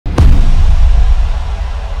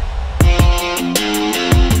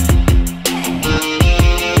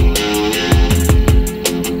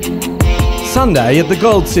Sunday at the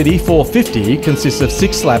Gold City 450 consists of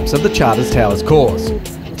 6 laps of the Charters Towers course.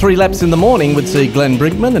 3 laps in the morning would see Glenn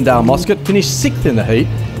Brinkman and Moscatt finish 6th in the heat,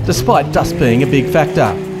 despite dust being a big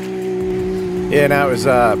factor. Yeah, no, it was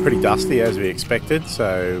pretty dusty as we expected,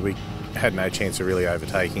 so we had no chance of really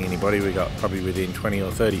overtaking anybody. We got probably within 20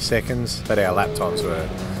 or 30 seconds, but our lap times were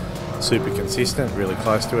super consistent, really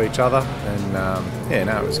close to each other, and yeah,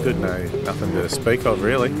 no, it was good. Nothing to speak of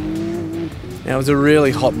really. Now, it was a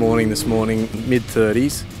really hot morning this morning,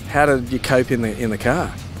 mid-30s. How did you cope in the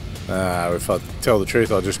car? If I tell the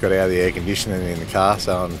truth, I just got out of the air conditioning in the car,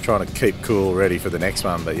 so I'm trying to keep cool, ready for the next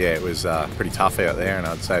one. But yeah, it was pretty tough out there, and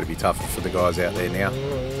I'd say it'd be tougher for the guys out there now.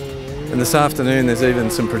 And this afternoon, there's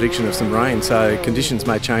even some prediction of some rain, so conditions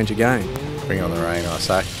may change again. Bring on the rain, I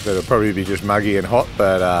say. But it'll probably be just muggy and hot,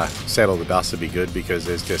 but settle the dust would be good because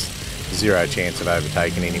there's just zero chance of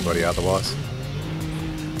overtaking anybody otherwise.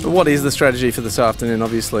 But what is the strategy for this afternoon?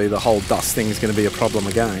 Obviously, the whole dust thing is going to be a problem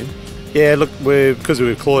again. Yeah, look, because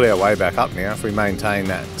we've clawed our way back up now, if we maintain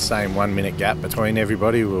that same 1 minute gap between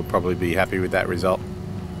everybody, we'll probably be happy with that result.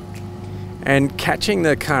 And catching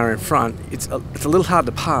the car in front, it's a little hard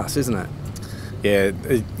to pass, isn't it? Yeah,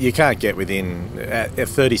 you can't get within, at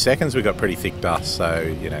 30 seconds we've got pretty thick dust, so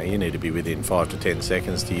you need to be within 5 to 10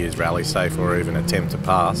 seconds to use rally safe or even attempt to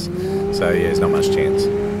pass. So yeah, there's not much chance.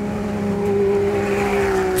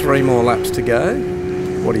 3 more laps to go.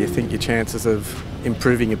 What do you think your chances of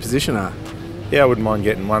improving your position are? Yeah, I wouldn't mind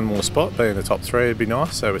getting 1 more spot, being in the top 3 would be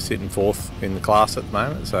nice. So we're sitting 4th in the class at the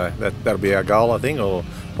moment, so that'll be our goal, I think, or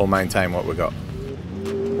maintain what we've got.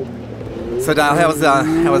 So Dale,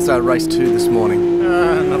 how was race 2 this morning?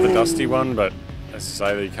 Another dusty one, but as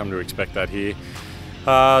I say, you come to expect that here.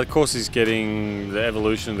 The course is the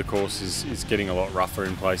evolution of the course is getting a lot rougher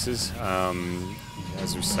in places.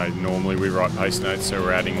 As we say, normally we write pace notes, so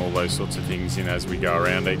we're adding all those sorts of things in as we go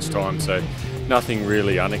around each time, so nothing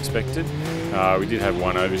really unexpected. We did have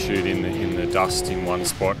 1 overshoot in the dust in one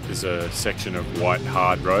spot. There's a section of white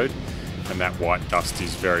hard road, and that white dust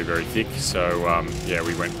is very, very thick, so yeah,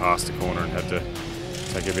 we went past the corner and had to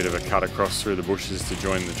take a bit of a cut across through the bushes to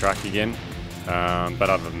join the track again. But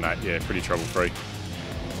other than that, yeah, pretty trouble-free.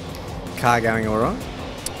 Car going all right?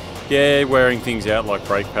 Yeah, wearing things out like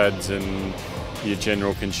brake pads and your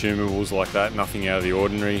general consumables like that, nothing out of the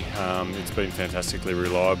ordinary. It's been fantastically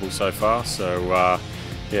reliable so far, so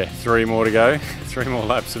yeah, 3 more to go, 3 more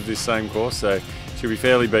laps of this same course, so should be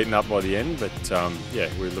fairly beaten up by the end, but yeah,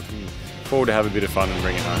 we're looking forward to have a bit of fun and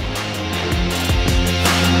bring it home.